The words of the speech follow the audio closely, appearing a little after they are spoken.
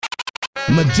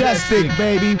Majestic,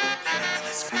 baby.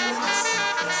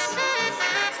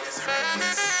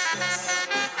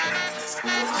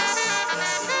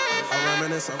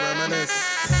 I reminisce.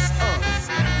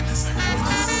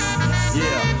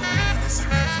 Yeah.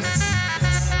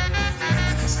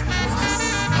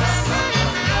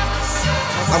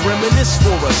 I reminisce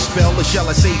for a spell, or shall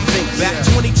I say think back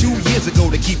 22 years ago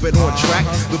to keep it on track.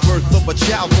 The birth of a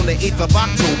child on the 8th of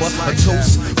October. A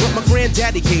toast, but my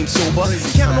granddaddy came sober.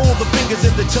 Count all the fingers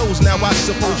and the toes, now I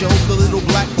suppose you hope the little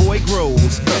black boy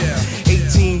grows.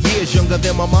 18 years younger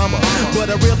than my mama, but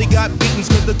I really got beatings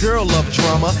cause the girl loved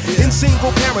drama. In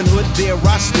single parenthood, there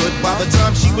I stood. By the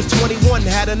time she was 21,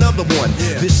 had another one.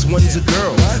 This one's a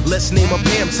girl, let's name her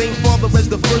Pam. Same father as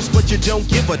the first, but you don't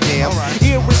give a damn.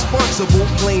 Irresponsible,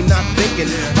 plain not thinking.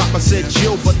 Papa said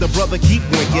chill, but the brother keep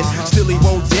winking. Still he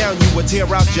won't down you or tear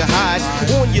out your hide.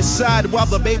 On your side while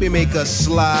the baby make a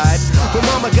slide. But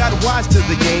mama got wise to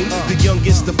the game. The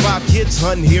youngest of 5 kids,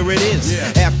 hun, here it is.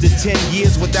 After 10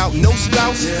 years without no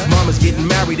spouse, mama's getting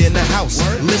married in the house.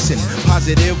 Listen,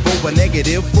 positive over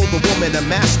negative for the woman a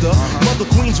master. Mother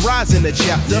Queen's rise in the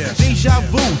chapter. Deja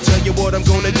vu, tell you what I'm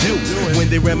gonna do when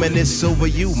they reminisce over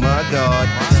you, my God.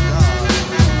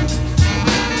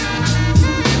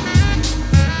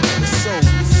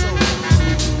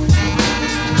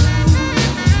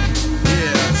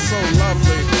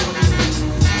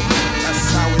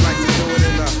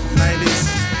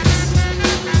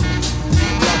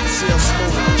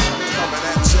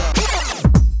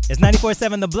 It's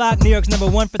 94.7 The Block, New York's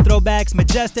 #1 for throwbacks.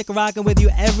 Majestic rocking with you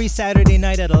every Saturday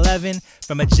night at 11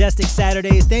 from Majestic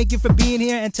Saturdays. Thank you for being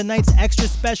here, and tonight's extra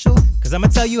special, because I'm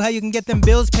going to tell you how you can get them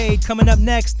bills paid coming up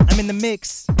next. I'm in the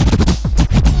mix.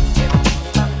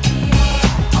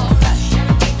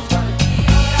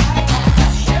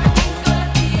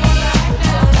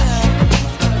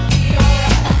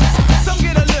 Some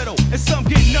get a little, and some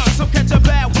get none. Some catch a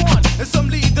bad one, and some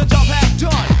leave the job half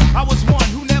done. I was one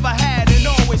who never had and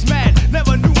always mad.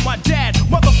 Never knew my dad,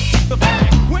 the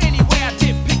fact. Well, anyway, I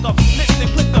did pick up, lift and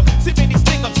click up, sip any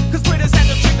stick ups, cause critters had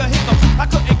to trigger hiccups. I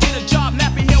couldn't get a job,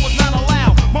 nappy hair was not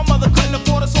allowed. My mother couldn't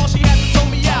afford us, all she had to throw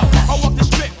me out. I walked the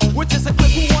strip with just a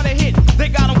clip, who wanna hit? They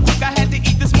got 'em quick, I had to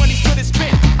eat this money, stood and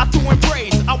spit. I threw in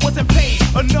braids, I wasn't paid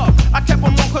enough. I kept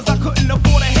 'em on cause I couldn't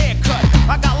afford a haircut.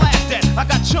 I got laughed at, I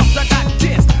got chumped, I got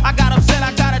dissed. I got upset,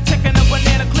 I got a check and a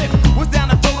banana clip. Was down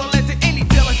the throat, led to any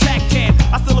dealer Jack can.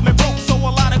 I still have been broke, so a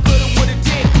lot of coulda, woulda,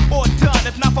 did or done.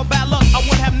 If not for bad luck, I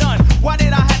wouldn't have none. Why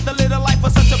did I have to live a life for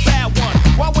such a bad one?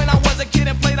 Why when I was a kid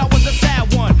and played, I was a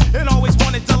sad one, and always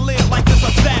wanted to live like this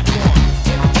or that one.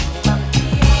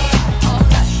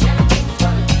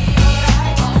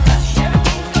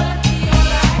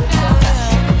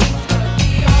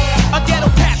 A ghetto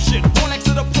captured, one next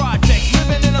to the projects,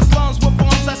 living in the slums with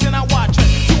bombs, I can I watch it.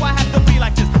 Do I have to be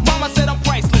like this? Mama said I'm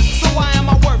priceless, so why am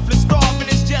I worthless? Starving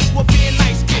is just what being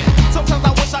nice kid. Sometimes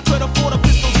I wish I could afford a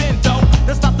pistol then though.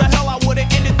 To stop the hell I would've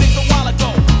ended things a while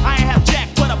ago. I ain't have jack,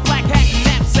 but a black hat and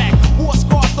knapsack. Wore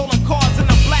scars, stolen cars, and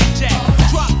a blackjack.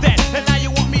 Drop that, and now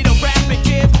you want me to rap and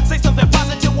give. Say something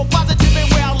positive, well positive ain't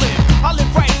where I live. I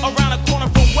live right around the corner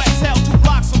from West Hell, 2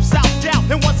 blocks from South Down,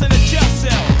 and once in a jail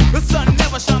cell. The sun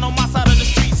never shine on my side of the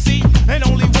street, see? And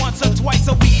only once or twice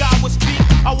a week I would speak.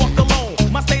 I walked alone,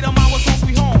 my state of mind was home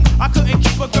sweet home. I couldn't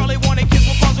keep a girl, they wanted kids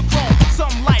with guns of chrome.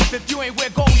 Some life, if you ain't where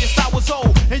gold, your style was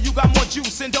old. And you got more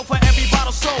juice and dope for every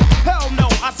bottle sold. Hell no,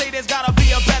 I say there's gotta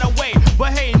be a better way.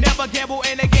 But hey, never gamble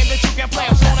in a game that you can play.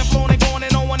 I'm flown and flown and going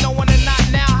and no one and not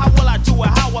now. How will I do it?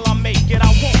 How will I make it?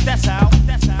 I won't, that's how.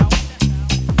 That's how.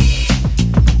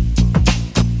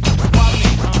 Why me,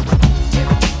 huh?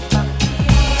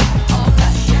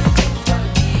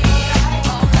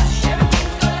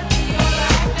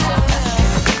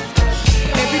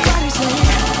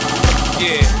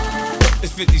 Yeah,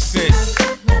 it's 50 Cent.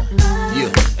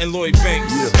 And Lloyd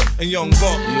Banks. And Young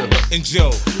Buck. And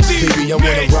Joe. Baby, I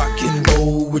wanna rock and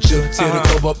roll with you. Tear the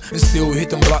club up and still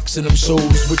hit them blocks and them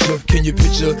shows with you. Can you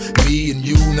picture me and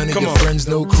you? None of your friends,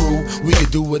 no crew. We can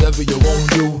do whatever you won't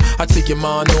do. I take your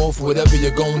mind off whatever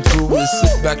you're going through. And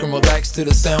sit back and relax to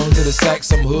the sound of the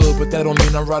sax. I'm hood, but that don't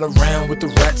mean I ride around with the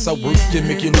rats. I work you,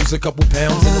 make you lose a couple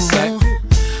pounds in the sack.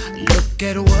 Look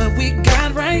at what we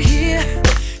got right here.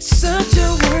 Such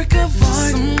a work of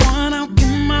art. Someone I'll give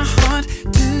my heart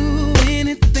to.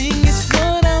 Anything is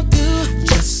what I'll do.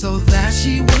 Just so that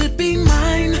she would be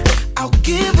mine. I'll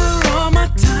give her all my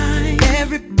time.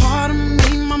 Every part of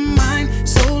me, my mind,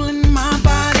 soul and my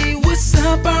body. What's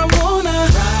up? I wanna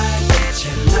ride with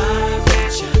you, love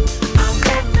with you. I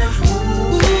wanna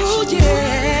move with you.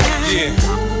 Yeah.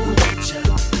 Move with you.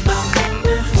 I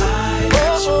wanna fight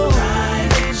with you,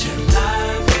 ride with you,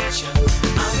 love with you.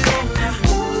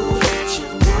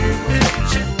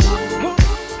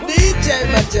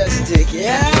 I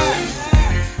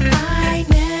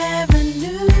never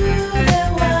knew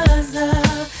there was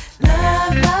a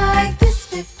love like this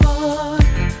before.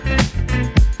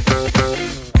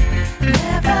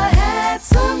 Never had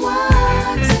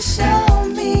someone to show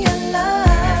me a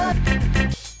love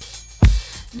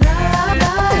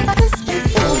like this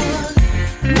before.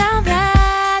 Now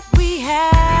that we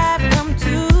have come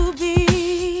to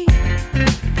be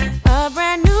a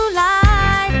brand new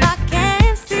life I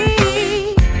can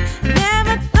see.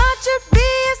 Never thought you'd be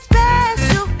a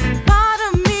special part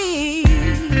of me.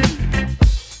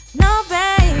 No,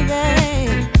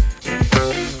 baby.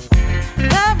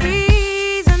 The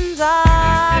reasons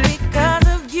are because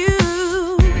of you.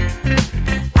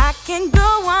 I can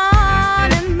go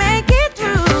on and make it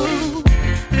through.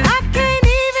 I can't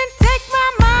even take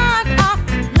my mark off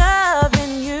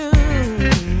loving you.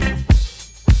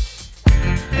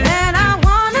 And I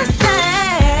wanna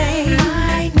say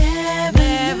I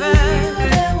never knew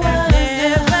there was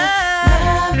a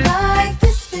love like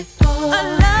this before. A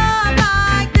love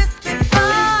like this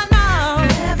before, no.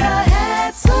 Never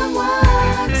had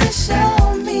someone to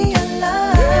show me a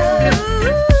love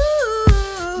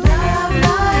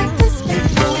like this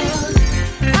before.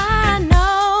 I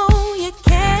know you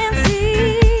can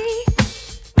see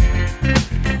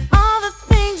all the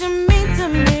things you mean to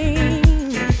me.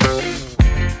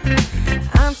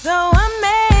 I'm so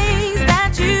amazed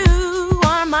that you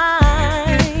are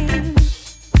mine.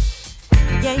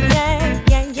 Yeah, yeah,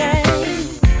 yeah, yeah.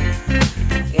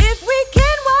 If we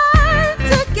can work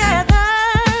together,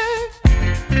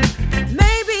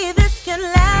 maybe this can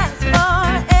last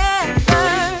forever.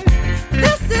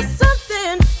 This is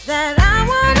something that I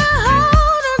wanna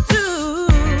hold on to.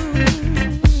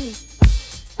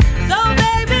 So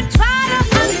baby, try to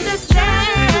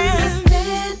understand.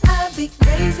 I'd be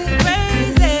crazy,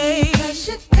 crazy. I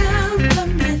should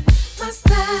compliment my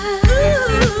style.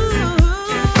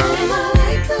 And I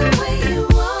like the way you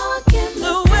walk and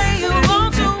the way you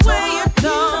walk, the way you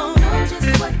talk. Know just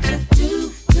what you do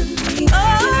to me.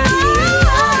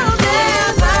 Oh,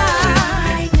 never, I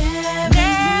never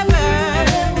knew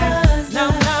there was a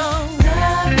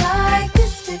love like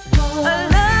this before. A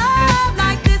love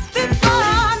like this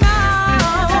before, no.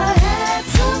 Never had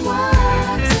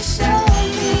someone to show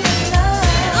me love.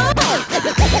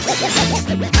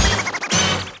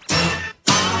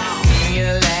 You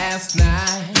last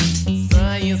night,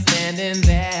 saw you standing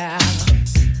there,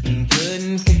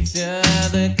 couldn't picture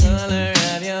the color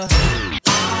of your hair.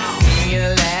 You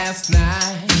last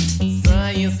night, saw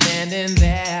you standing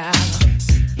there,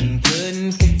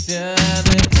 couldn't picture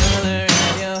the color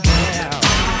of your hair.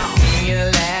 You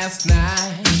last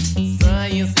night, saw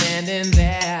you standing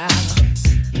there,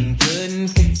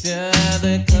 couldn't picture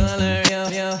the color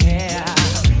of your hair.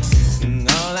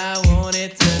 All I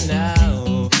wanted to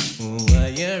know, were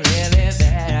you really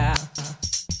there?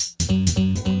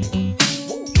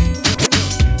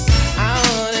 I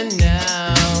wanna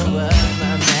know what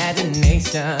my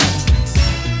imagination.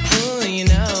 Ooh, you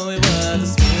know it was a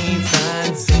sweet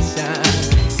sensation.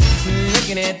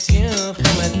 Looking at you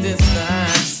from a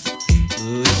distance,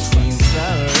 ooh, it seems so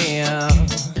real.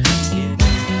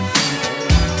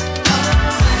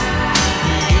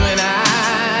 You and I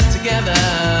together.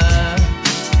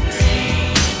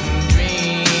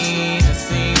 Dream to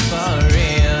seem for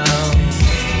real.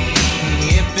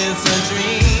 If it's a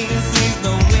dream, please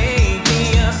don't wake me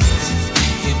up.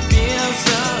 It feels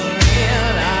so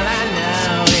real. All I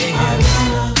know is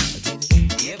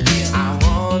I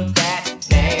want that,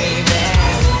 baby.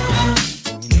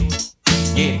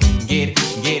 Get it,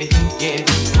 get it, get it.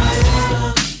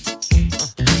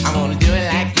 I wanna do it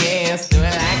like this, do it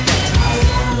like that.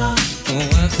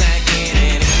 Once I get it,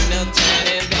 ain't no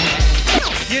turning back.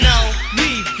 You know,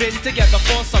 we've been together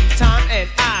for some time, and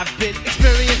I've been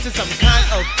experiencing some kind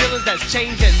of feelings that's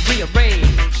changed and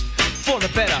rearranged for the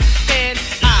better. And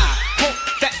I hope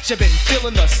that you've been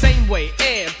feeling the same way,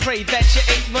 and pray that you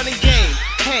ain't running game.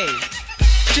 Hey,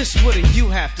 just what do you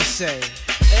have to say?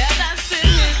 As I sit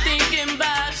here thinking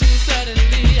about you,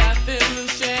 suddenly I feel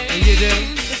ashamed. You do?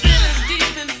 The feelings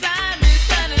deep inside me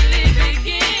suddenly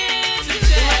begin to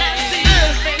change. When I see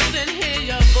your face and hear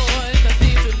your voice, I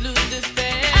seem to lose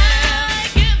despair. I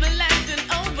get relaxed and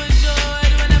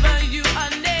overjoyed whenever you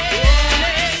are near.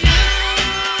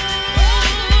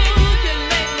 You can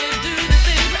make me do the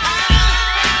things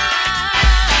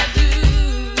I do.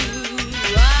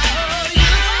 Oh,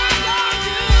 you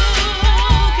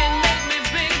can make me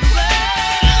bring the world.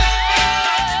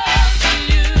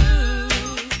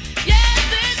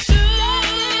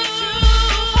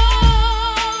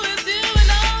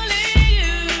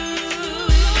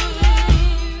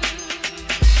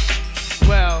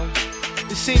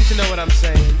 to know what I'm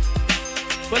saying.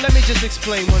 But let me just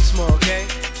explain once more, okay?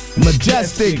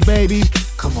 Majestic, baby.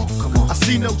 Come on. I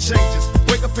see no changes.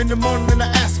 Wake up in the morning and I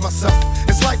ask myself,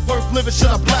 is life worth living? Should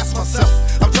I blast myself?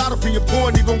 I'm tired of being poor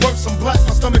and even worse, I'm black.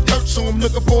 My stomach hurts, so I'm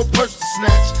looking for a purse to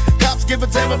snatch. Cops give a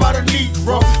damn about a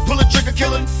Negro. Pull a trigger,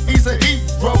 killing, he's a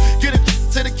hero. Get it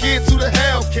to the kids who the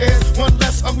hell cares. One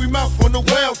less hungry mouth on the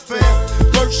welfare.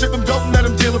 First ship them, don't let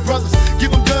them deal with brothers.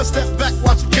 Give them guns, step back,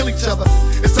 watch them kill each other.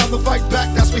 It's time to fight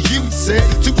back, that's what Huey said.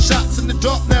 2 shots in the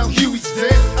dark, now Huey's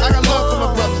dead. I got love for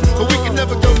my brothers, but we can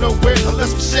never go nowhere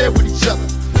unless we share with each other.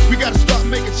 We gotta start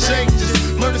making changes.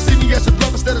 Learn to see me as a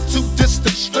brother instead of 2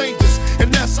 distant strangers.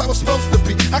 And that's how it's supposed to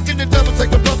be. How can the devil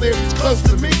take a brother if he's close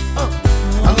to me?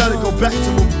 I let it go back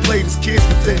to when we played as kids,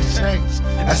 but then changed.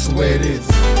 That's the way it is.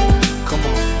 Come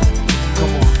on.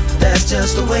 That's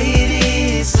just the way it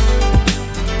is.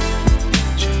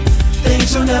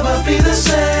 Things will never be the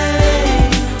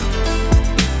same.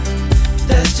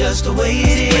 That's just the way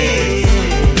it is.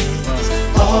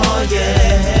 Oh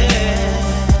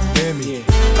yeah. Hear me.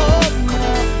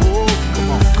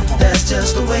 Come on. That's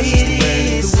just the way it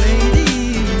is.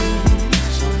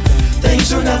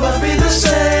 Things will never be the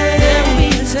same.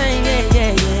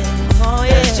 Oh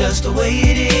yeah. That's just the way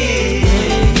it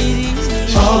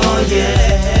is. Oh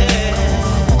yeah.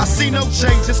 I see no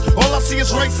changes, all I see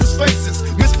is racist faces.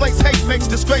 Misplaced hate makes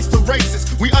disgrace to races.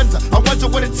 We under, I wonder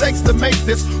what it takes to make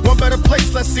this one better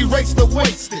place. Let's erase the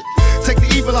wasted. Take the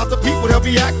evil out the people, they'll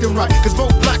be acting right. Cause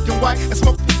both black and white and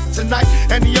smoke tonight.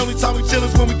 And the only time we chill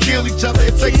is when we kill each other.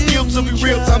 It takes skill to be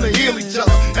real time to heal each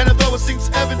other. And although it seems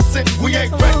evident, we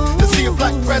ain't ready to see a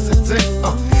black president.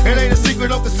 It ain't a secret,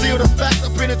 don't conceal the fact. The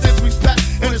penitentiary's packed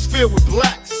and it's filled with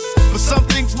blacks. But some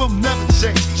things will never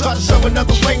change. Try to show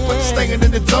another way, but staying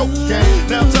in the dope game.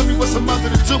 Now tell me what's a mother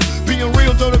to do. Being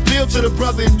real don't appeal to the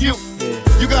brother in you.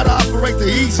 You gotta operate the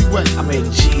easy way. I made a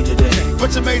G today,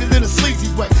 but you made it in a sleazy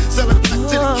way. Sell it back to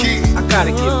the kids. I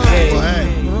gotta get paid. Well,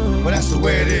 hey, well that's the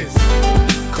way it is.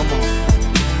 Come on.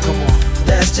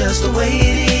 That's just the way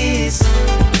it is.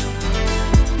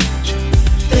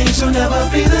 Things will never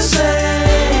be the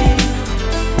same.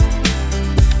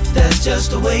 That's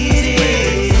just the way it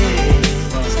is.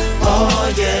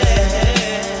 Oh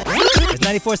yeah. It's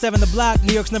 94.7 The Block,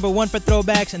 New York's #1 for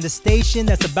throwbacks, and the station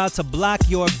that's about to block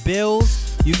your bills.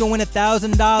 You can win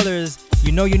 $1,000.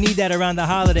 You know you need that around the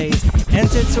holidays.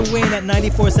 Enter to win at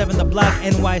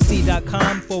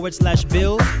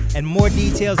 947theblocknyc.com/bills, and more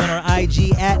details on our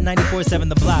IG at 94.7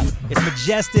 The Block. It's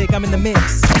Majestic. I'm in the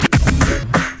mix.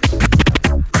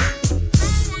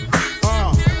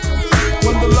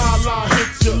 When the la-la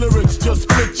hits your lyrics, just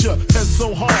split your head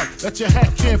so hard that your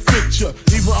hat can't fit you.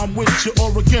 Either I'm with you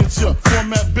or against you.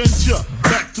 Format bent you.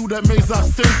 Back through that maze I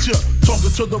sent you.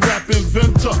 Talking to the rap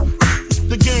inventor.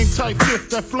 The game type fifth,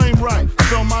 that flame right.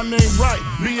 Spell my name right.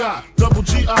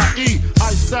 B-I-double-G-I-E.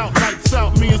 Iced out, lights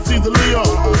out, me and Caesar Leo.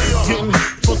 Getting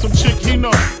for some chick he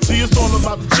know. See, it's all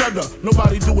about the cheddar.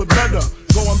 Nobody do it better.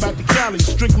 Going back to Cali,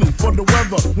 strictly for the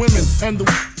weather. Women and the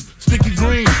sticky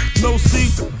green, no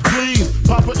seat, please.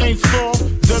 Papa ain't soft,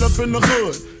 dead up in the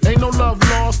hood. Ain't no love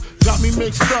lost, got me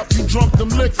mixed up. You drunk them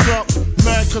licks up,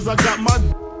 mad cause I got my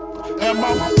and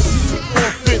my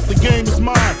forfeit. The game is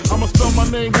mine. I'ma spell my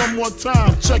name one more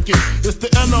time. Check it. It's the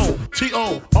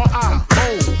N-O-T-O-R-I-O-U-S.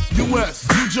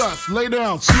 You just lay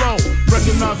down slow.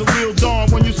 Recognize a real dawn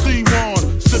when you see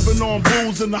one. Sipping on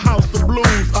booze in the house of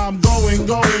blues. I'm going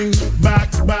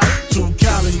back to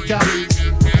Cali.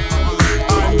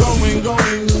 I'm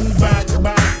going back to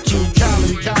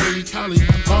Cali.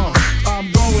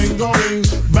 I'm going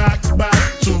back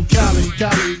to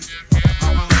Cali.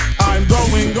 I'm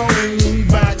going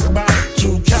back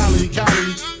to Cali.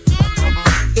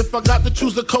 If I got to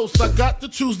choose the coast, I got to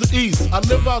choose the east. I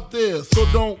live out there, so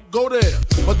don't go there.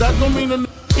 But that don't mean a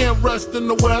can't rest in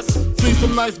the west. See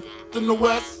some nice in the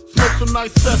west. Smoke some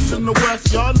nice sets in the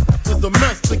west. Y'all is a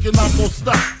mess, thinking I'm gonna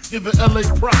stop. Giving LA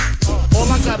props.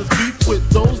 All I got is beef with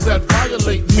those that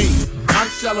violate me. I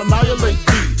shall annihilate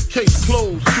thee. Case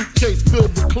closed, suitcase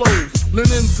filled with clothes.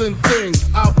 Linens and things,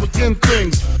 I'll begin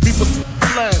things. People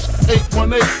flash,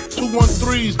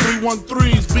 818-213s,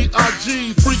 313s,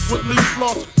 B.I.G. Frequently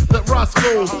floss that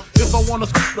Roscoe. If I want a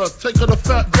scooter, take her to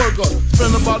Fat Burger.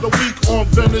 Spend about a week on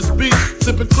Venice Beach.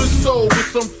 Sipping Cristo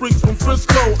with some freaks from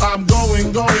Frisco. I'm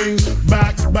going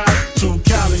back to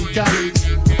Cali.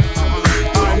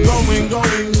 I'm going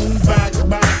back to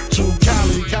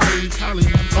Cali.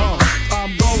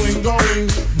 I'm going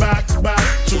back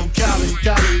to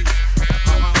Cali.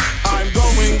 I'm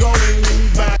going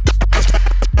back.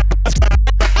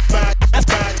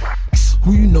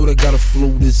 Who you know that got a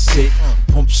flow this sick?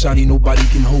 pump shotty, nobody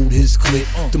can hold his clip.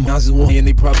 Them houses will and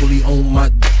they probably own my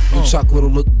them chocolate will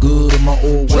look good in my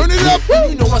old white. Turn it up,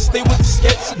 you know I stay with the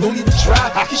skets, don't even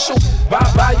try. Kiss your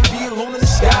bye-bye, you be alone in the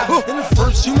sky. And the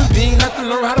first human being I can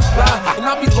learn how to fly. And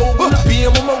I'll be low when the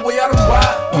BM on my way out of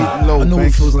ride. I know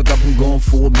it feels like I've been gone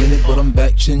for a minute, but I'm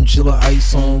back, chinchilla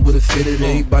ice on with a fitted.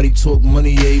 Everybody talk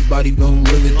money, everybody gon'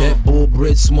 live it. That bull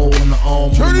bread small in the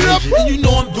arm. Turn it up. And you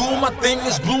know I'm doing my thing,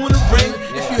 it's blue in the ring.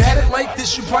 If you had it like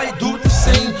this, you probably do it the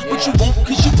same. But you won't,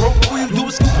 cause you broke, all you do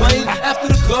is complain. After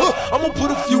the club, I'ma put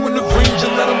a few in the range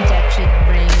and let them touch it,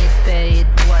 bring it, pay it,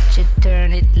 watch it,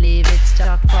 turn it, leave it,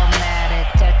 stop, format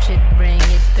it. Touch it, bring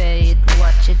it, pay it,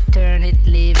 watch it, turn it,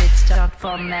 leave it, stop,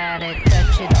 format it.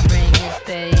 Touch it, bring it,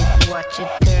 pay it, watch it,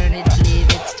 turn it, leave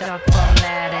it, stop,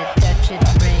 format it. Touch it,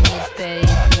 bring it, pay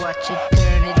it, watch it,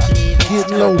 turn it, leave it. Get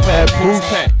low, bad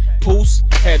Bruce. Poos,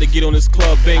 had to get on this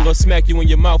club banger, smack you in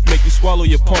your mouth, make you swallow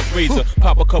your pump razor.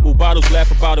 Pop a couple bottles,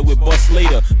 laugh about it with bust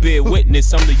later. Bear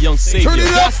witness, I'm the young savior.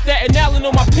 Got Staten Island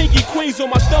on my pinky, Queens on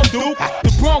my thumb, dude.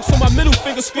 The Bronx on my middle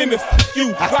finger, screaming f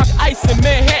you. Rock ice in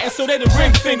Manhattan, so they the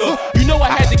ring finger. You know I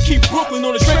had to keep Brooklyn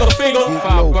on the trigger finger.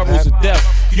 5 boroughs of death,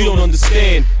 you don't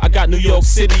understand. I got New York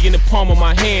City in the palm of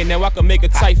my hand. Now I can make a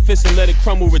tight fist and let it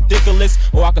crumble ridiculous,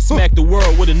 or I can smack the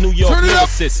world with a New York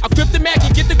lyricist. I grip the Mac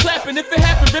and get the clapping. If it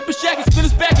happen, rip his jacket, split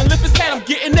his back and lift his hat. I'm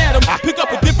getting at him. Pick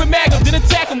up a different magnum, then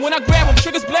attack him. When I grab him,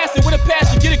 triggers blasting with a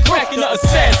passion. Get it cracking, the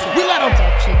assassin. We let him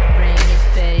touch it, bring it,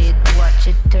 pay it, watch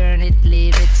it, turn it,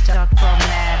 leave it, stop,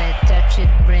 format it. Touch it,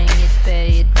 bring it,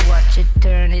 pay it, watch it,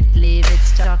 turn it, leave it,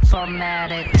 stop,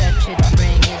 format it. Touch it,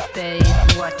 bring it, pay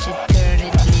it, watch it, turn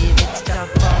it, leave it, stop,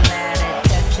 format it.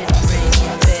 Touch it, bring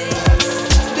it, pay it.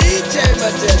 DJ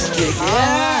Majestic,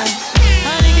 yeah.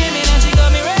 Honey came in and she got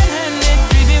me red-handed,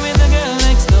 creepy with the girl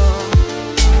next door.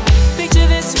 Picture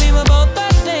this, we were both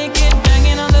butt naked,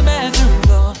 banging on the bathroom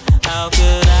floor. How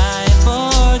could I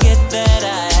forget that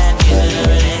I had given her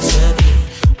an extra key?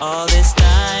 All this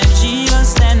time she was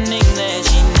standing there,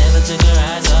 she never took her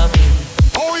eyes off me.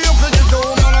 Oh, you figure do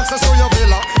man access to your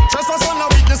villa. Trespass on the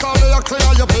weakness, all you clear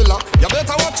your pillar. You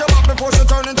better watch your back before she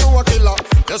turn into a killer.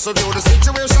 Just review the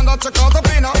situation that you caught up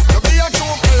in her. You be a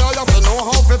true player, you have to know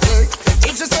how to play.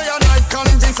 If she say a night,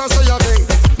 convince her say a day.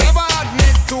 Never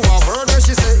admit to a word where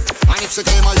she say. And if she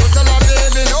claim her, you tell her,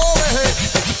 baby, no way.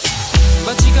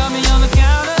 But she got me on the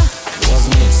counter,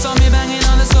 wasn't me. Saw me banging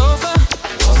on the sofa,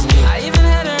 wasn't me. I even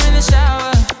had her in the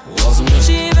shower, wasn't me.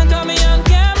 She even caught me on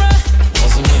camera,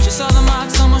 wasn't me. She saw the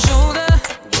marks on my shoulder,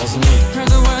 wasn't me.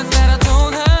 Heard the words that I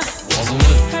told her, wasn't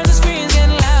me. Heard the screams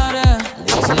getting louder,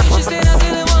 wasn't me. She stayed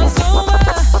until it was over.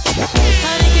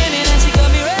 Honey came in and she got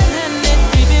me red-handed,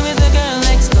 creepy with the girl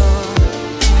next door.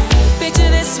 Picture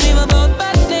this, we were both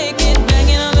butt naked,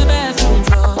 banging on the bathroom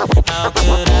floor. How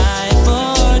could I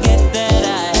forget that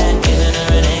I had given her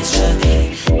an extra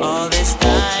day? All this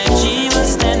time she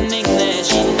was standing there,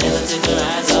 she never took her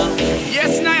eyes off me.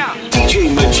 Yes, Naya.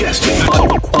 DJ Majestic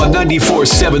on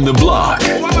 94.7 The Block.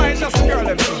 Who am I? Just a girl,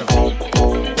 let me know.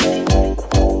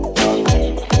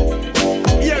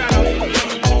 Yeah, I know.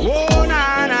 Oh, na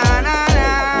na na na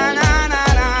na na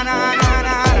na na na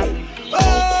na.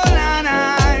 Oh, na na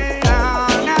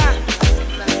na na.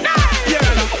 Yeah,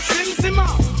 I know. Sim,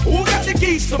 who got the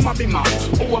keys to my bima?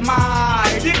 Who am I?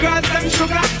 The girls them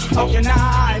sugar. How can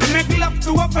I make love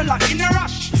to a fella in a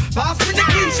rush? Pass me the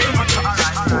keys to my truck.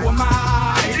 Who am I?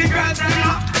 The girls them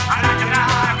love. And how can I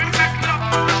make love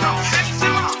to a fella?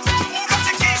 Sim, who got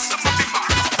the keys to my bima?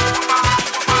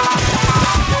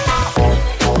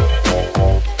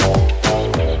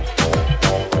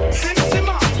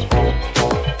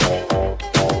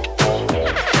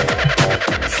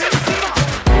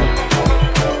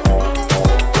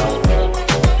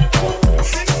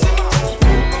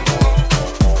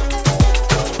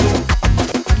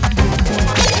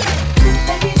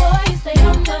 Baby boy,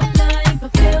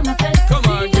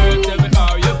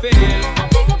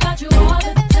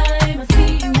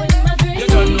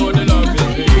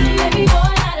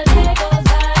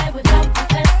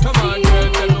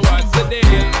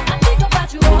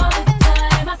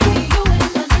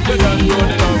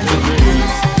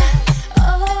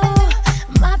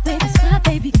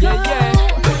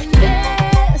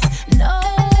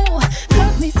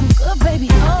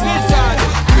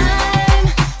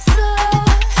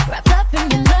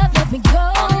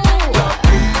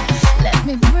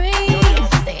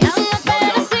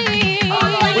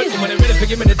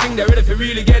 give me the thing that ready for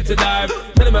really get to dive.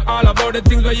 Tell me all about the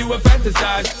things where you were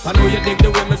fantasize. I know you dig the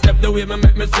way me step, the way me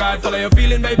make me stride. Follow your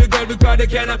feeling, baby girl, because they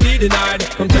cannot be denied.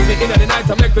 Come take me in at the night,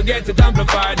 I make me get it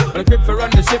amplified. When I grip for run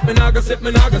the ship, me nah go slip,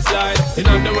 me nah go slide. In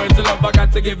other words, the love I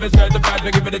got to give is certified.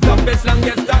 We give it the toughest,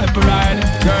 longest time for ride,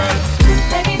 girl.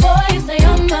 Baby boy, you stay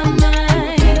on my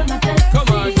mind.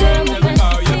 Come on, girl, tell me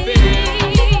how you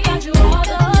feel. Think about you all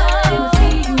the time.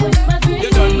 See you in my dreams. You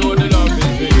don't know the love is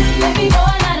real. Baby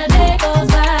boy, not a day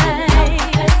goes by.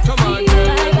 Come on, girl,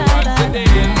 what's the day?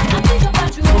 I think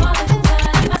about you all the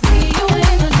time. I see you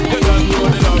in my dreams. You don't know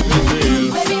the love is real.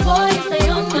 Baby boy, you stay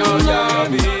on my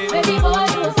mind. Baby boy,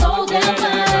 you are so damn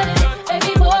fine.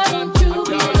 Baby boy, won't you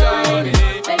be mine?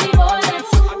 Baby boy,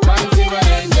 let's consider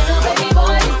it now. Baby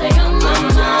boy, you stay on my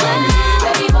mind.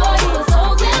 Baby boy, you are so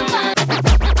damn fine.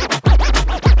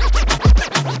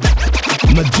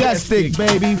 Majestic,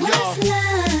 baby. What's love?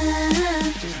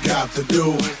 Got to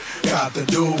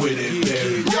do with it,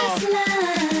 baby. What's love?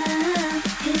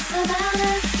 It's about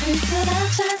us. It's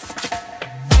about us.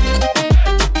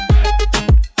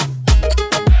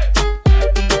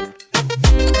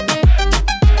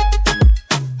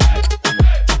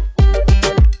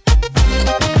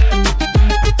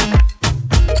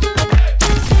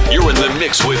 You're in the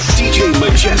mix with DJ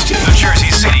Majestic, the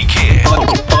Jersey City Kid,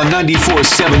 on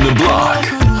 94.7 The Block.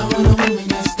 I want a woman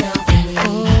that's down for me. A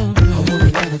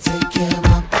woman that'll take care of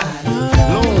my body.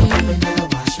 A woman that'll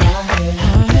wash my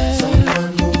hair.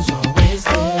 Someone who's always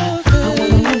there. I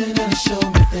want a woman that'll show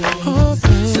me things.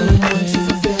 Someone to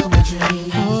fulfill my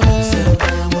dreams. Settle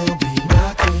down will be my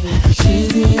queen. She's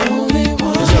the only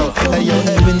one. Hey yo,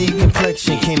 ebony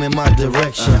complexion came in my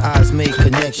direction. Eyes made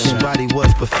connection, body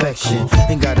was perfection.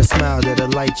 And got a smile that'll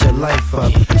light your life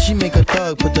up. She make a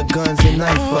thug, put the guns and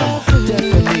knife up.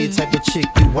 Definitely the type of chick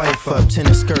you wife up.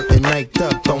 Tennis skirt and niked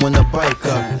up, throwing a bike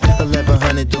up.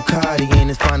 1100 Ducati,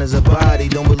 ain't as fine as a body.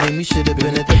 Don't believe me, should've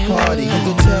been at the party. You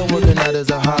can tell working out is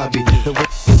a hobby. The way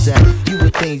is that, you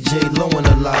would think J-Lo in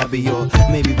the lobby. Or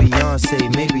maybe Beyonce,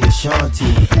 maybe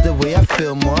Ashanti. The way I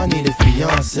feel more, I need a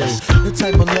fiance. The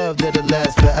type of love that'll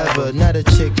last forever. Not a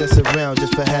chick that's around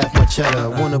just for half my cheddar.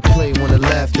 Wanna play, wanna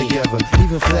laugh together,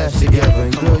 even flash together.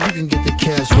 And girl, you can get the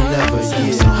cash whenever,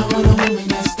 yeah. I want a woman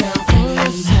that's down for me.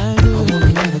 A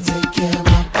woman that'll take care of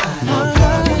my body. I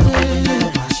want a woman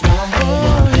that'll wash my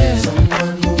hair.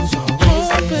 Someone who's always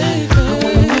there. I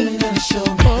want a woman that'll show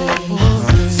me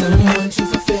things. Someone to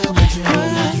fulfill my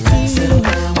dreams. Settle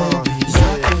down will be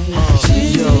my queen.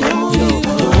 She's the only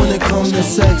one. When it comes to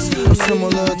sex, I'm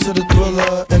similar to the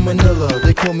Thriller and Manila.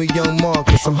 They call me Young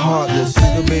Marcus, I'm heartless.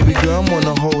 Yo, baby girl, I'm on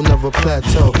a whole nother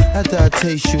plateau. After I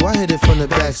taste you, I hit it from the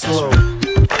back slow.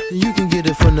 You can get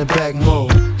it from the back more.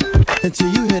 Until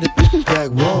you hit it back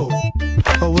row.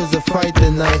 Oh, it's a fight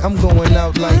tonight. I'm going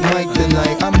out like Mike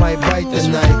tonight. I might bite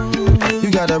tonight. You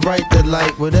gotta write the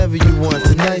light, whatever you want.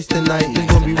 Tonight's the night,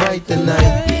 it's gonna be right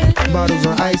tonight. Bottles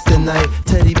on ice tonight.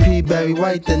 Teddy P, Barry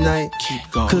White tonight.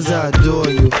 Cause I adore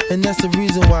you, and that's the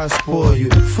reason why I spoil you.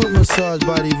 Foot massage,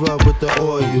 body rub with the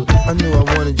oil. I knew I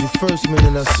wanted you first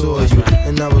minute I saw you,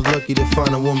 and I was lucky to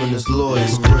find a woman that's loyal.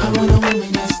 I want a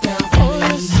woman that's down for me.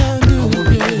 A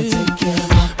woman that'll take care of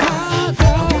my body.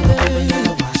 I want a woman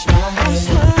that'll wash my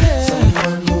hair.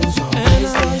 Someone who's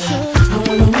always there. I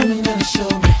want a woman that'll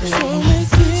show me things.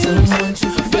 Someone to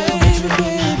fulfill my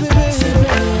dreams. Settle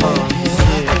down,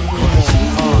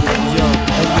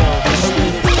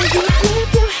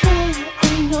 Flip your hair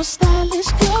and your stylish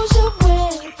clothes you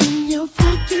wear. When you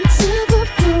walk into the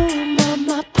room, all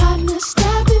my partners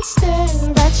stop and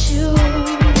stare at you.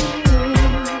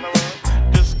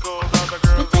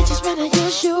 But they just wanna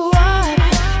use you up.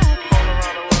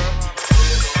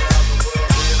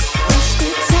 What's the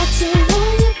tattoo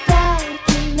on your back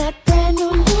and that brand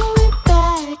new Louis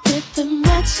bag with the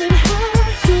matching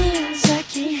high heels? I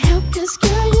can't help 'cause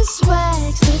girl your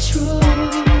swag's the truth.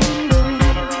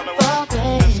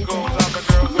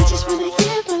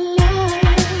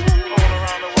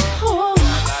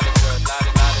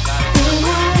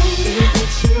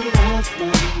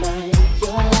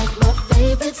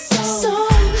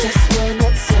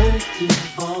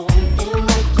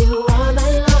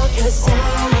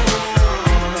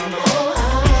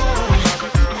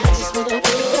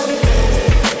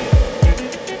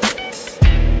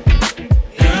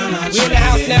 We in the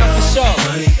house now for sure.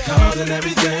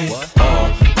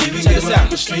 Check this out.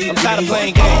 I'm tired of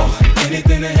playing games.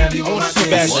 Anything to have you on my too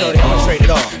bad, shorty, I'ma trade it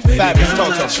off. Fabulous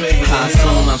Toto. I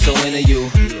assume I'm so into you.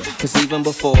 Cause even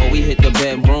before we hit the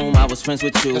bedroom, I was friends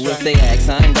with you. If they ask,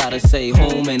 I ain't gotta say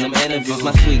whom in them interviews.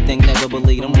 My sweet thing never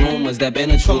believed them rumors that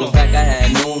been true. The fact I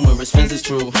had numerous friends is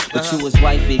true. But you was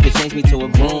wifey, could change me to a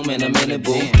broom in a minute,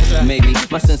 boo. Maybe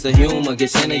my sense of humor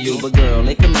gets into you. But girl,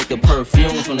 they can make a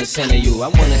perfume from the scent of you. I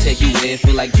wanna take you where it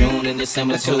feel like June and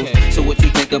December too. So what you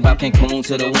think about Cancun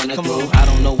to the winter through? I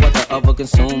don't know what the other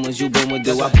consumers you been with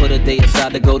do. I put a day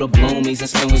aside to go to Bloomies and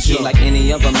spend with you. Like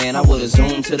any other man, I would've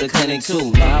zoomed to the clinic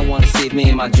too. Now I wanna see if me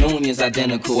and my junior's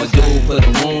identical. A dude put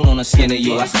a wound on the skin of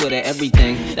you. I swear that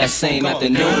everything that same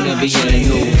afternoon and be in the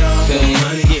new. Feel me?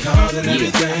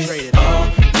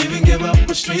 Even give up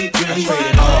a street dream.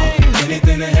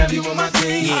 Anything to have you on my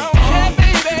team.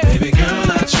 Baby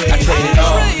girl, I trade it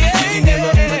all. Even give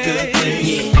up a good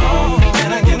thing.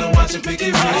 And I get to watch it pick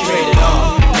it right. I trade it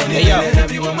all. Anything to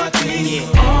have you on my team.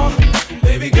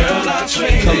 Baby girl, I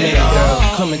trade Come it here, all.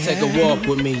 girl. Come and take a walk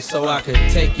with me so I could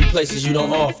take you places you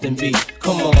don't often be.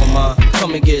 Come on, ma,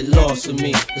 come and get lost with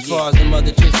me. As far as them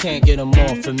other chicks can't get them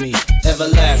off of me.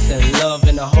 Everlasting love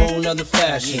in a whole nother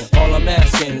fashion. All I'm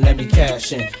asking, let me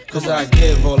cash in. Cause I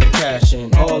give all the cash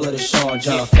in. All of the Sean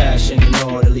John fashion in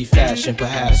orderly fashion.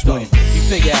 Perhaps when you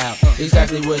figure out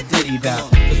exactly what Diddy bout.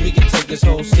 Cause we can take this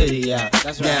whole city out.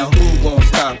 Now who gon'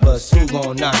 stop us? Who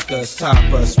gon' knock us? Top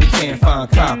us? We can't find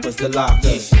coppers to lock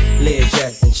us. Lead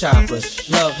jacks and choppers.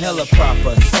 Love hella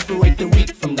proper. Separate the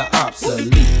weak from the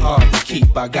obsolete. Hard to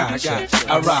keep, I got ya.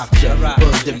 I rock ya.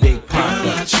 Bird the big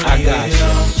papa. I got ya.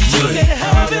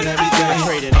 I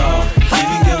trade it all.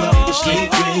 Even give up the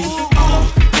street dream.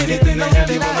 Anything to have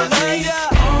you on my team.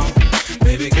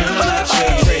 Baby girl, I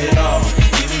trade it all.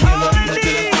 Even give up the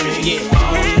good thing.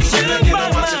 Can I get a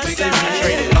watch and pick it right?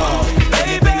 Trade it all.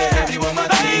 Anything to have you on my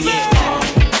team.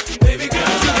 Baby girl,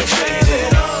 I trade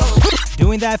it all.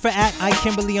 Doing that for at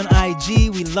iKimberly on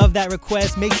IG. We love that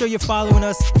request. Make sure you're following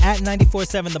us at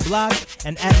 94.7 The Block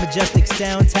and at Majestic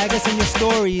Sound. Tag us in your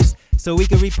stories so we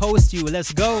can repost you.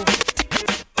 Let's go.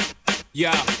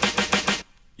 Yeah.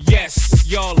 Yes,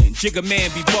 y'allin', Jigga Man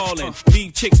be ballin'.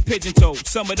 Leave chicks pigeon-toed,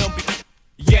 some of them be.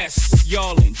 Yes,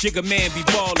 y'allin', Jigga Man be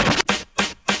ballin'.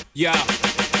 Yeah.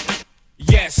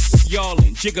 Yes,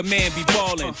 y'allin', Jigga Man be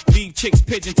ballin'. Leave chicks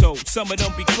pigeon-toed, some of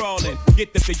them be crawlin'.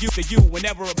 Get the you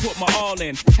whenever I put my all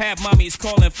in. Have mommies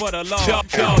callin' for the law.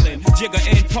 Darling, Jigga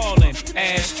and Paulin'.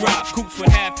 Ass drop, coops with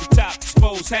half the top,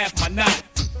 expose half my knot.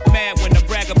 Mad when I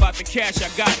brag about the cash I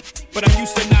got, but I'm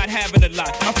used to not having a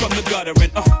lot. I'm from the gutter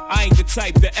and I ain't the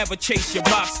type to ever chase your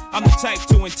box. I'm the type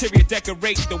to interior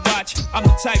decorate the watch. I'm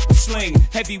the type to sling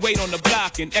heavyweight on the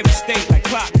block in every state like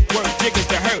clock. Work jiggers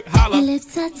to hurt, holla. Your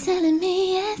lips are telling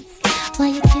me yes,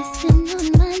 while you're kissing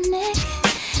on my neck,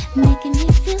 making me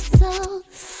feel so.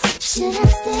 Should I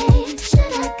stay?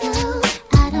 Should I go?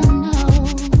 I don't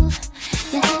know.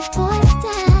 Your hot boy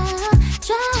style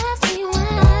drives me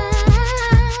wild,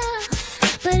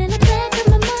 but in the back of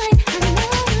my mind, I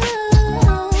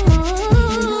know.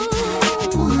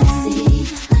 Wanna see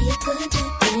how you put it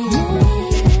together?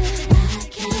 I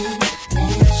can't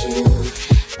let you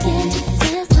get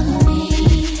this on me.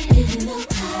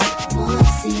 Wanna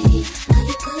see how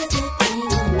you put it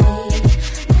together?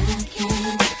 I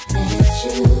can't let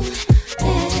you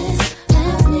get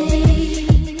that's me.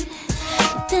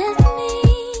 That's me. That's me.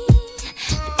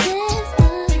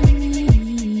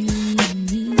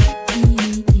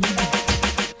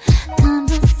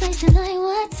 Conversation like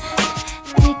what?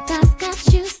 Big thoughts got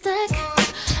you stuck.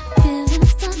 Feelings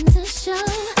starting to show.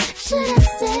 Should I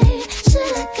stay?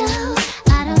 Should I go?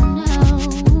 I don't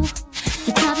know.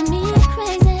 You're driving me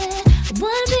crazy. I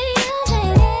wanna be your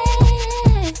lady,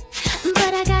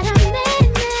 but I got a man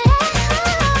now.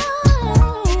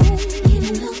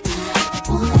 Even though I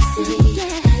wanna see,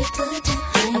 yeah, how you put it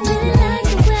together. I really like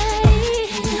the way.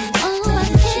 Oh, I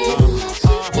can't let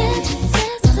you get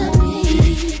this to me.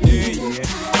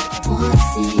 Wanna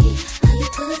see how you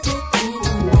put it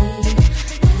together. I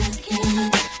can't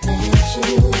let you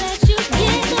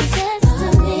get the best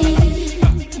of me.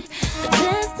 The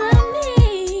best of me.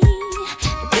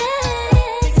 The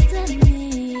best of me.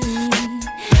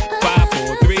 5,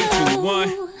 4, 3, 2, 1.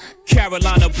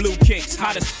 Carolina blue kicks,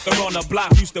 hottest on the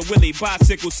block. Used to Willie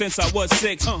bicycle since I was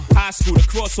 6. High school, the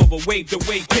crossover, waved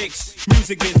away kicks.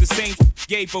 Music is the same,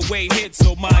 gave away hits.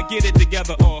 So ma, get it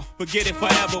together or forget it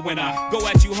forever. When I go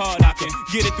at you hard, I can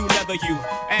get it through leather. You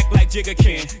act like Jigga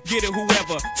can, get it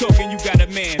whoever. Talking, you got a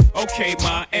man. Okay,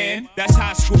 ma, and that's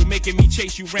high school, making me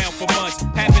chase you round for months.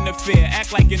 Having a fear,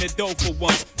 act like an adult for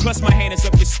once. Plus my hand is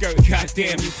up your skirt,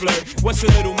 goddamn you flirt. What's a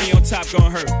little me on top gonna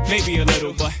hurt? Maybe a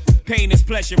little, but Pain is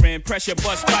pleasure and pressure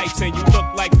bust pipes. And you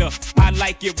look like the I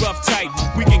like it rough type.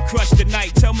 We can crush the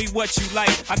night. Tell me what you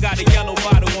like. I got a yellow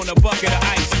bottle on a bucket of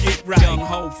ice. Get right. Young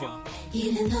Hova.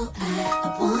 Even though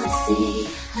I wanna see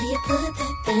how you put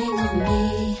that thing on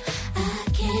me, I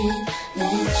can't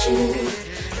let you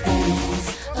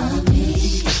pass on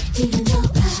me. Even though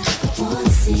I wanna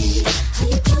see how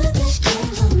you put that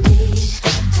thing on me,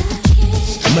 I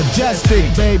can't.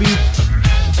 Majestic, baby.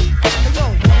 Hey, yo,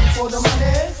 1 for the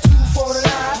money, 2 for the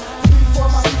lie, 3 for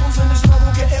my peoples in the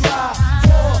struggle getting by,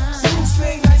 4, you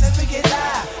swing nights and forget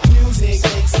that. Music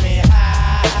makes me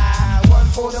high. 1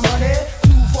 for the money,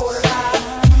 2 for the lie,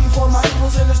 3 for my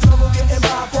peoples in the struggle getting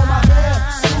by. For my fam,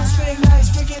 you swing nights,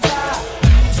 forget that.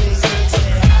 Music makes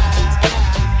me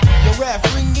high. Yo, rap,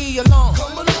 bring me along.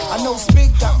 I know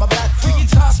Spink got my back. Freaky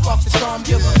top spark the charm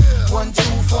giver. 1, 2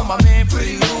 for my man,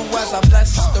 Pretty Lou, as I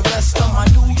bless the rest of my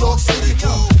New York City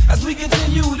crew. As we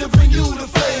continue to bring you the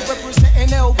flavor, representing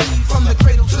LB from the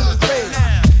cradle to the grave.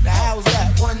 Now how's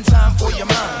that? One time for your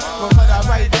mind. When I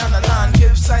write down the line,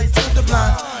 give sight to the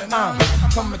blind. I'm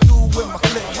coming through with my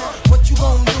clip. What you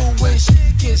gonna do when shit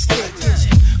gets thick?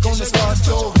 Gonna start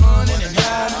your running and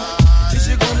hiding? Is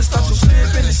you gonna start your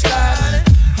slipping and sliding?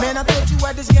 Man, I thought you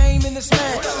had this game in the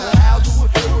smash. Well, how do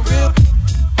it feel real?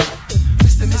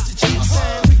 Mr. Cheeks,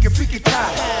 freaky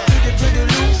cop, pretty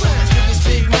loose,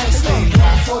 big nice thing.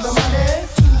 1 for the money,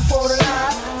 2 for the lie,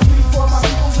 3 for my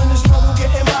peoples in the struggle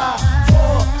getting by,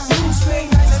 4, you swing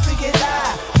nice and forget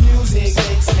that. Music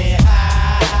makes me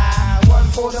high. 1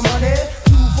 for the money,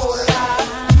 2 for the lie,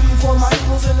 3 for my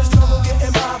peoples in the struggle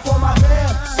getting by. For my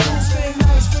fam, you swing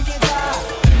nice, forget that.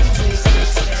 Music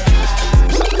makes me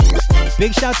high.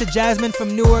 Big shout to Jasmine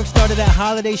from Newark. Started that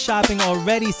holiday shopping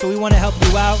already, so we want to help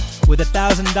you out with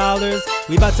 $1,000.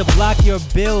 We about to block your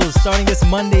bills starting this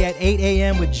Monday at 8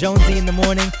 a.m. with Jonesy in the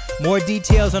morning. More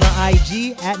details on our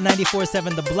IG at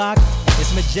 94.7 The Block.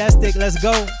 It's Majestic. Let's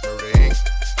go.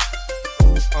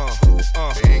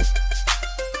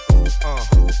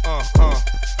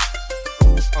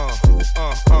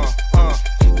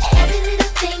 Every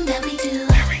little thing that we do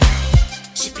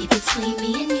should be between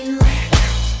me and you.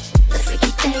 The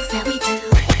freaky things that we do,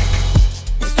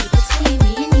 let's keep between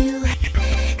me and you.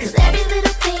 'Cause every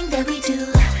little thing that we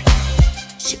do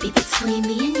should be between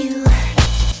me and you.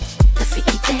 The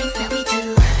freaky things that we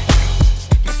do,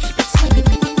 let's keep between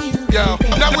me and you. Yo,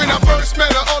 now when I first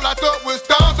met her, all I thought was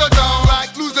dawn to dawn.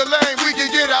 Like lose the lane, we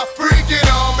can get out, freaking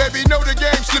on. Baby, know the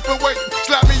game, slip away,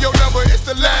 slap me your number. It's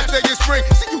the last day of spring,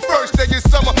 see you first day in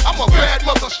summer. I'm a bad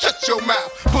mother, shut your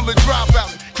mouth. Pull a drop out,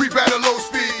 creep at a low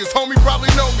speed. His homie probably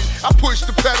know me. I push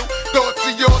the pedal, thoughts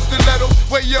of your stiletto,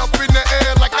 way up in the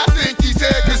air like I think he's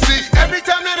here. 'Cause see, every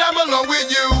time that I'm alone with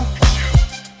you,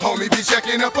 homie be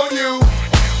checking up on you.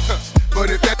 But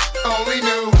if that only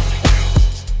knew,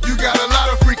 you got a lot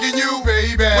of freaking you,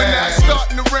 baby. When that's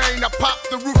starting to rain, I pop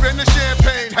the roof and the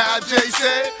champagne. How Jay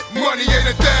said, money ain't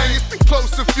a thing. It's been close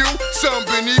to few, some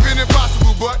been even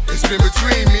impossible, but it's been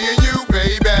between me and you,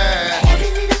 baby.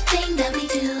 Every little thing that we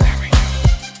do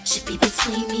should be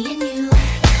between me and you.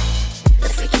 The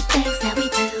freaky things that we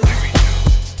do,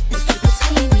 let's keep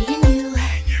between me and you.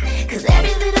 'Cause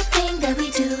every little thing that we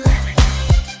do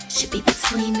should be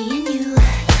between me and you.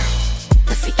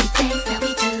 The freaky things that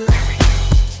we do,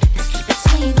 let's keep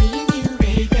between me and you,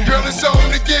 baby. Girl, it's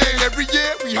on again. Every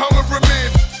year we home and remain.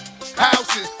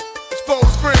 Houses, it's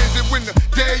folks, friends, and when the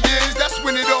day ends, that's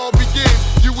when it all begins.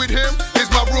 You with him is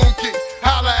my room key.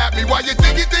 Holla at me while you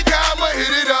think I'ma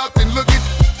hit it up. Then look at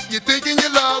you thinking you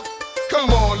love.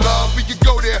 Come on, love, we can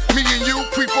go there. Me and you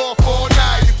creep off all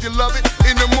night. If you love it,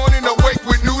 in the morning awake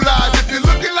with new lies. If you're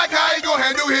looking like how he gon'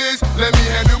 handle his, let me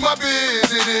handle my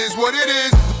biz. It is what it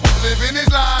is. Living his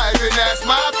life, and that's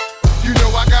my. You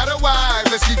know I got a wife.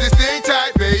 Let's keep this thing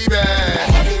tight, baby.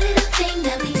 Every little thing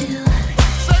that we do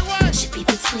should be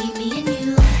between me and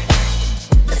you.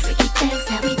 The freaky things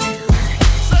that we do,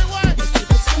 let's keep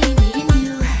between me and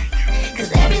you.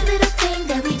 'Cause every little thing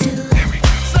that we do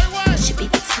should be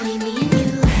between me and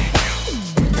you.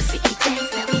 The freaky things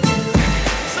that we do.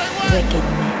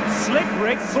 Slick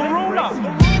Rick Corona.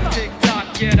 Tick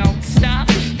tock, you don't stop.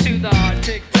 To the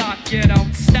tick tock, you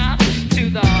don't stop. To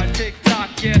the tick tock,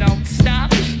 you don't stop.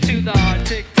 To the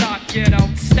tick tock, you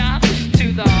don't stop.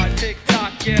 To the tick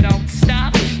tock, you don't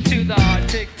stop. To the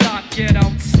tick tock, you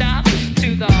don't stop.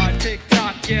 To the tick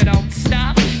tock, you don't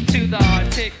stop. To the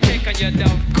tick tick, and you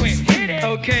don't quit.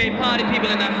 Okay, party people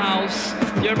in the house,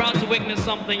 you're about to witness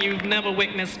something you've never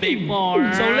witnessed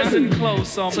before. So listen close,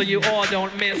 so you all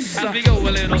don't miss. As we go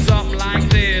a little something like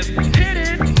this. Hit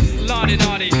it, lordy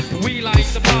naughty. We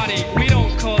like to party. We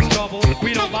don't cause trouble.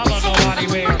 We don't bother nobody.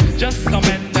 We're just some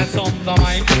men that's on the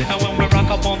mic. And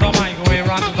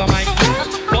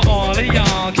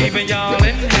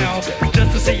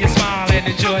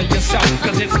enjoy yourself,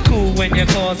 cause it's cool when you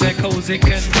cause a cozy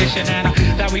condition and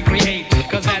that we create,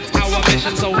 cause that's our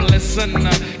mission. So listen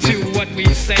to what we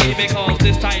say, because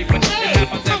this type of shit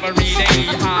happens every day.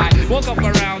 I woke up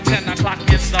around 10 o'clock in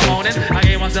the morning, I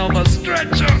gave myself a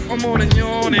stretcher, I'm on and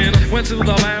yawning. Went to the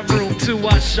bathroom to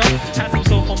wash up, had some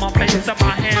soap on my face, up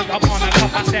my hands up on a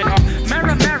cup. I said,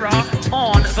 mirror, mirror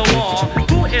on the wall,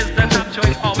 who is the top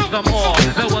choice of them all?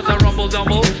 There was a rumble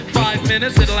dumble, 5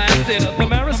 minutes it lasted. The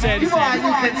mirror said, you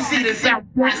can see this out.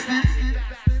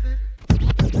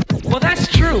 Well, that's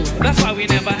true. That's why we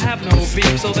never have no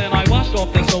beef. So then I washed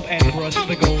off the soap and brushed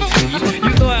the gold teeth.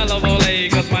 You know I love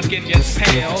Olay cause my skin gets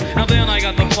pale. And then I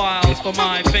got the files for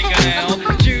my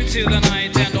fingernail. Due to the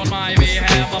night and on my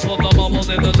behalf, I put the bubbles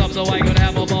in the tub so I could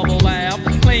have a bubble bath.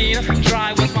 Clean,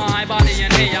 dry with my body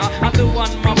and hair. I threw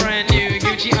on my brand new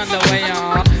Gucci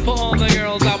underwear. For all the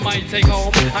girls I might take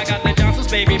home, I got the Johnson's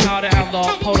baby powder and the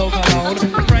Polo cologne.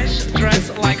 Fresh dress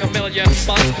like a million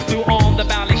bucks. Threw on the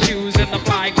ballet shoes and the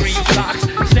fly green socks.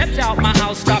 Stepped out my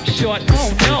house, stopped short.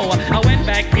 Oh no, I went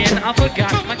back in, I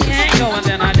forgot my Kango, and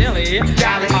then I nearly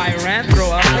I ran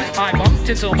through her. I bumped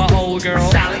into my old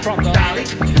girl from the valley.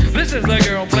 This is a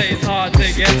girl plays hard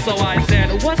to get, so I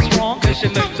said, what's wrong? Cause she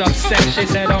looked upset. She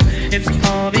said, oh, it's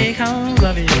all because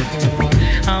of you.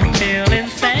 I'm feeling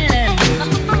sad and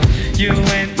blue. You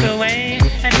went away,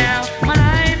 and now my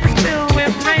life is filled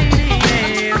with rainy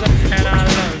days. And I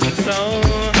love you so,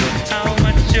 how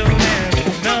much you'll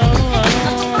never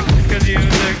know, cause you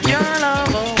took your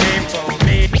love away from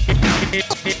me.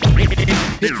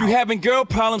 If you having girl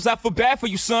problems, I feel bad for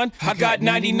you, son. I got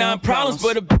 99 problems,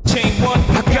 but a bitch ain't one.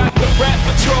 I got the rap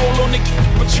patrol on the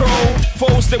patrol.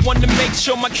 Foes that want to make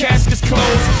sure my casket's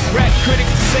closed. Rap critics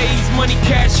to say he's money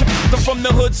cash. I'm from the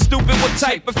hood, stupid, what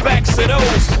type of facts are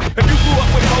those? If you grew up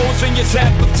with hoes in your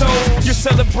zapper toes, you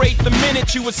celebrate the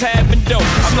minute you was having dope.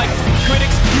 I'm like,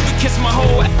 critics, you can kiss my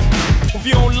whole ass. If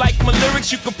you don't like my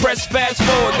lyrics, you can press fast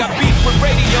forward. Got beef with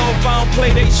radio if I don't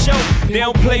play they show. They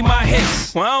don't play my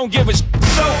hits, well I don't give a shit.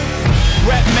 So,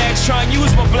 rap mags try and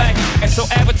use my black, and so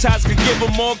advertisers could give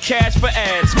them more cash for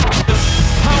ads.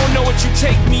 I don't know what you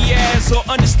take me as, or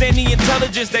understand the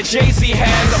intelligence that Jay-Z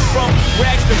has. I'm from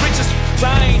rags to riches,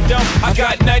 I ain't dumb. I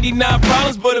got 99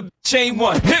 problems, but a bitch ain't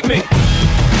one. Hit me.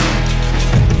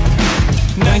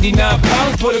 99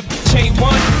 problems, but a bitch ain't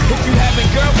one. If you having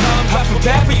girl problems, I feel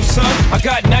bad for you, son. I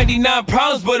got 99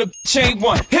 problems, but a bitch ain't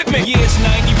one. Hit me. Yeah, it's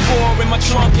 94 and my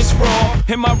trunk is raw.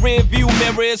 In my rear view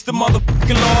mirror is the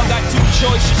motherfucking law. I got two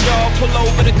choices, y'all. Pull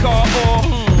over the car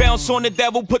or bounce on the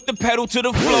devil, put the pedal to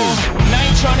the floor. And I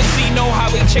ain't trying to see no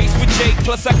highway chase with Jake.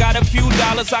 Plus I got a few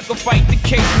dollars, I can fight the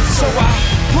case. So I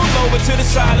pull over to the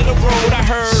side of the road. I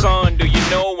heard, son, do you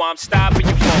know why I'm stopping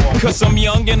you for? Cause I'm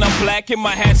young and I'm black and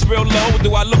my hat's real low.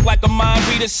 Do I look like a mind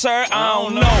reader, sir? I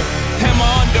don't know. Am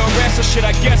I under arrest or should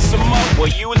I guess some more?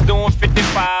 Well, you was doing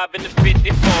 55 in the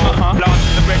 54. Lost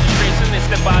the registration and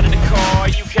step out of the car.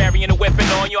 You carrying a weapon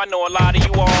on you, I know a lot of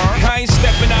you are. I ain't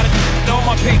stepping out of all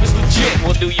my papers legit.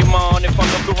 Well, do you mind if I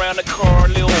look around the car a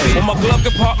little bit? Well, my glove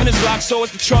compartment is locked, so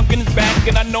it's the trunk in the back.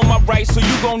 And I know my rights, so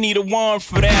you gon' need a warrant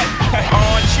for that.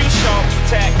 Aren't you sharp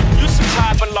attack? You some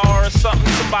type of law or something,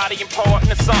 somebody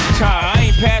important or something. I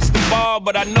ain't past the bar,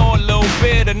 but I know a little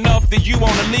bit enough that you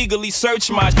wanna legally search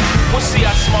my We'll see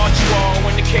how smart you are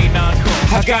when the K9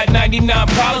 comes. I got 99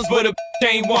 problems, but a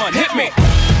ain't one. Hit me.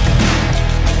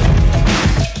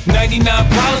 99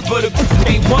 problems, but a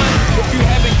ain't one. If you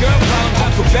having girl problems,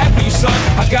 I feel bad for you, son.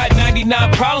 I got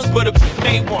 99 problems, but a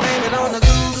ain't one. Blame it on the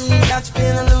goose, got you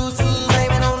feeling loose.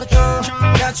 Blame it on the drum,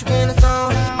 got you in the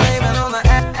zone. Blame it on the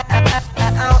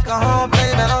alcohol.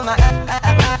 Blame it on the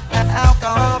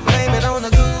alcohol. Blame it on the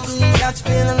goose, got you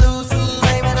feeling loose.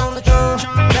 Blame it on the drum,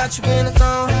 got you in the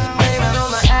zone. Blame it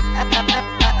on the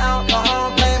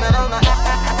alcohol. Blame it on the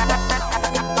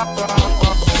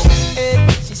alcohol.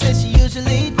 She said she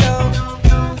usually don't,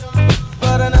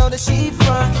 but I know that she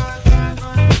front.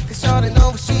 Cause y'all know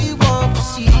what she want, but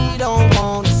she don't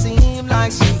wanna seem like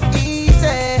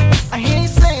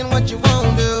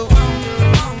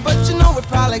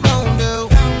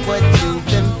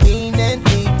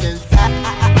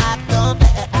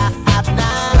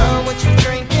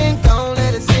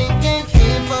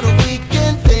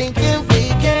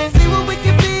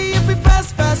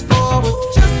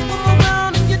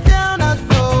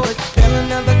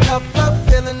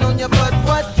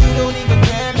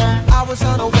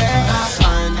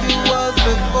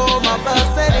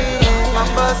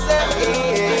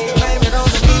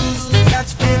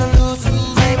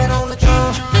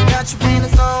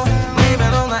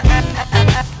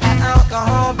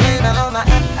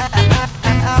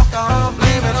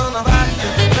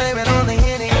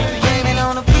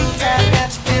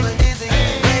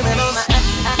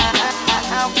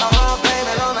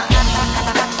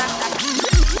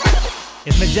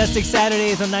Majestic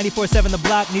Saturdays on 94.7 The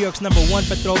Block, New York's #1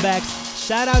 for throwbacks.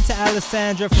 Shout out to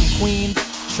Alessandra from Queens,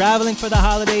 traveling for the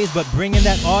holidays but bringing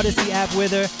that Odyssey app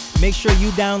with her. Make sure you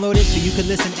download it so you can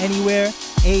listen anywhere.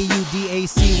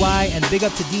 AUDACY. And big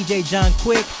up to DJ John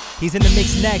Quick. He's in the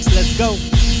mix next. Let's go.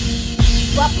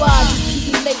 Bye-bye, just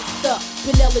keep me laced up.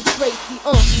 Vanilla Tracy,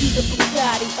 Caesar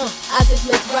Bugatti, Isaac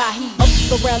Mizrahi. Up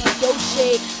around the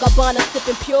Dolce, Gabbana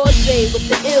sipping Pure Zay with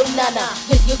the ill nana.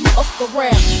 You up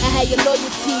around. I had your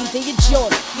loyalties and your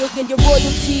joint. You'll get your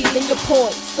royalties and your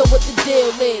points. So what the deal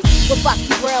is? With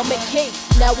Foxy Brown make cakes.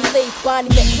 Now we lace Bonnie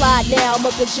McClyde. Now I'm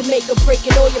up in Jamaica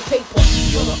breaking all your paper.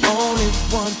 You're the only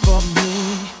one for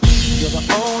me. You're the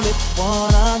only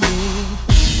one I need.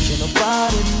 Can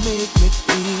nobody make me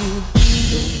feel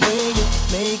the way you're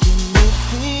making me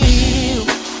feel?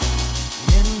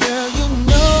 And girl, you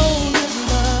know this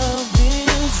love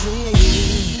is real.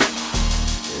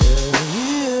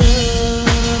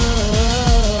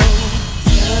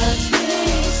 Touch me,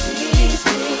 seize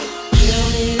me, feel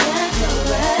me and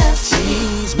caress.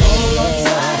 Tease me, hold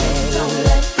tight, don't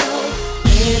let go.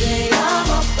 Baby, I'm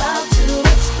about to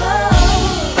explode.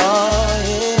 Oh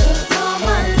yeah. 'Cause all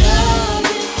my love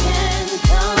you can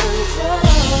control.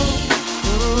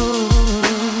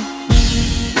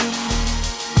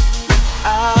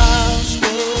 I'll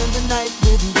spend the night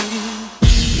with you.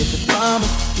 If I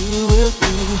promise you will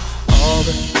do all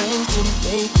the things to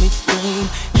make me scream,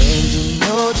 and you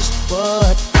know just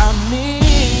what I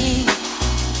mean.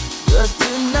 'Cause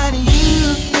tonight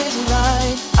you taste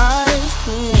like ice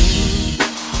cream.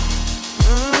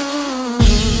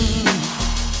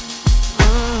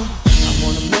 I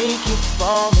wanna make you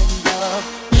fall in love,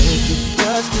 make you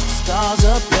touch the stars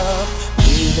above.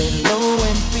 Be lay low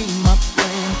and be my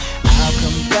friend. I'll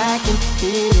come back and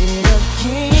hit it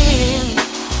again.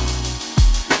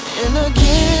 And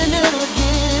again and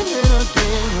again and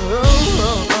again. Oh,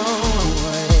 oh, oh,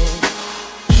 yeah.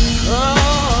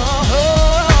 Oh,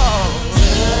 oh.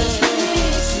 Touch me,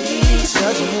 seize me,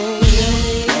 feel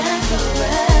me and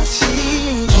caress.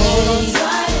 Tease hold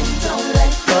tight and don't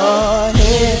let go.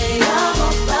 Baby, I'm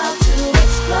about to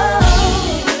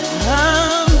explode.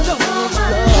 I'm gonna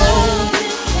explode. You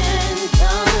can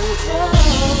control.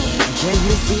 Can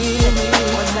you feel me?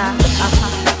 One time,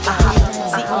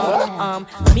 See,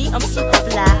 me, I'm super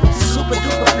fly, super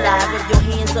duper fly. With your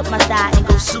hands up my thigh and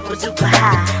go super duper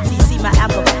high. See my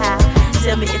apple pie.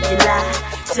 Tell me if you lie.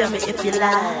 Tell me if you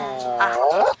lie.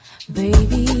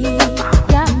 Baby,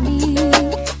 got me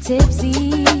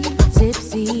tipsy,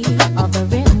 tipsy,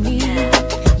 offering me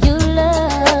your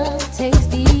love,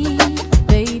 tasty.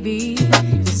 Baby,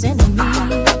 you're sending me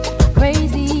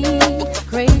crazy,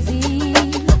 crazy.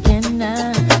 Can I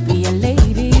be a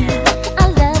lady? I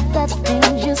love the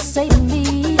things you say to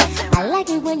me. I like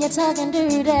it when you're talking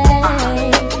dirty.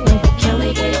 Can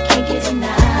we get kinky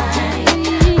tonight?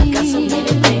 Got so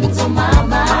many things on my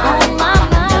mind.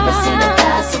 Never seen a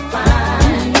guy so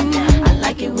fine. I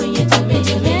like it when you do me,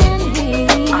 do me.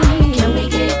 Can we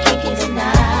get kinky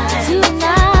tonight?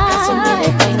 Got so many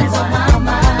things on my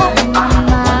mind.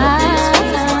 Wanna be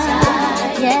squeezed and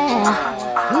tight.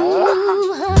 Yeah. Ooh,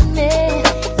 honey,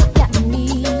 you got me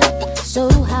so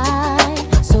high,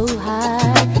 so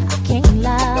high. I can't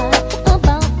lie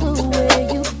about the way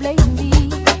you play me.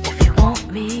 If you want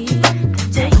me,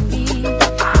 then take me,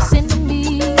 send me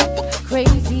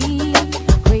crazy,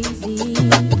 crazy,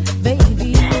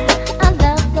 baby. I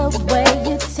love the way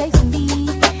you taste me.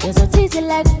 You're so tasty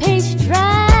like peach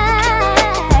dry.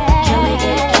 Can we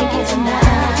get kinky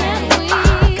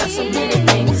tonight? Got so many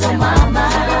things on my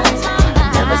mind.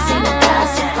 Never seen a guy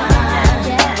so fine.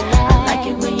 I like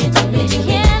it when you do me, do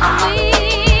me.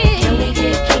 Can we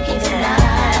get kinky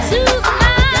tonight?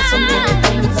 Got so many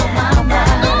things on my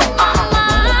mind.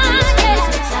 Wanna be squeezed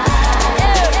and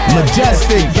tight.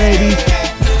 Majestic, baby.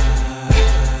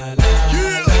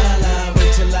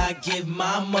 Wait till I get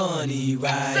my money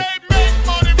right.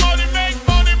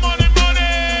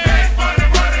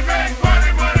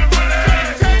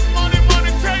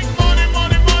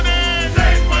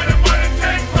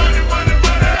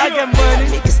 I got money.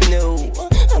 Make it snow,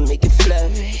 I make it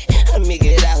flurry. I make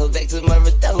it out back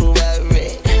tomorrow, don't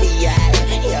worry. Yeah,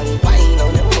 young wine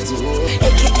on the moon.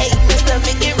 AKA Mr.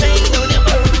 Make It Rain on the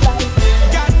moon.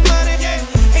 Got money,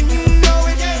 yeah, and you know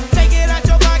it. Take it out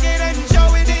your pocket and show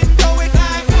it, and throw it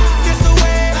like this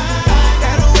away,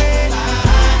 that away.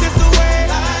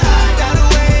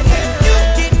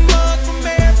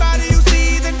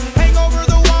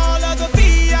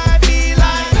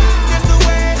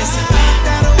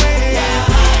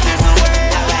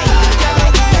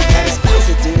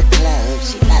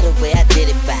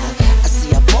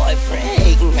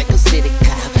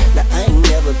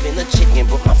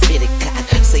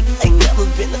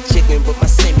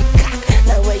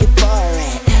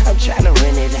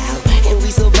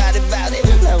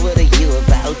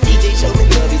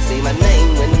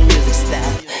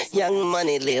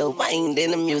 money, Lil Wayne,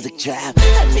 then the music drop.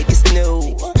 I make it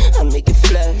snow, I make it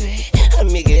flurry, I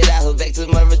make it out back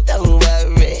tomorrow, don't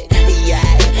worry.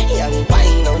 Yeah.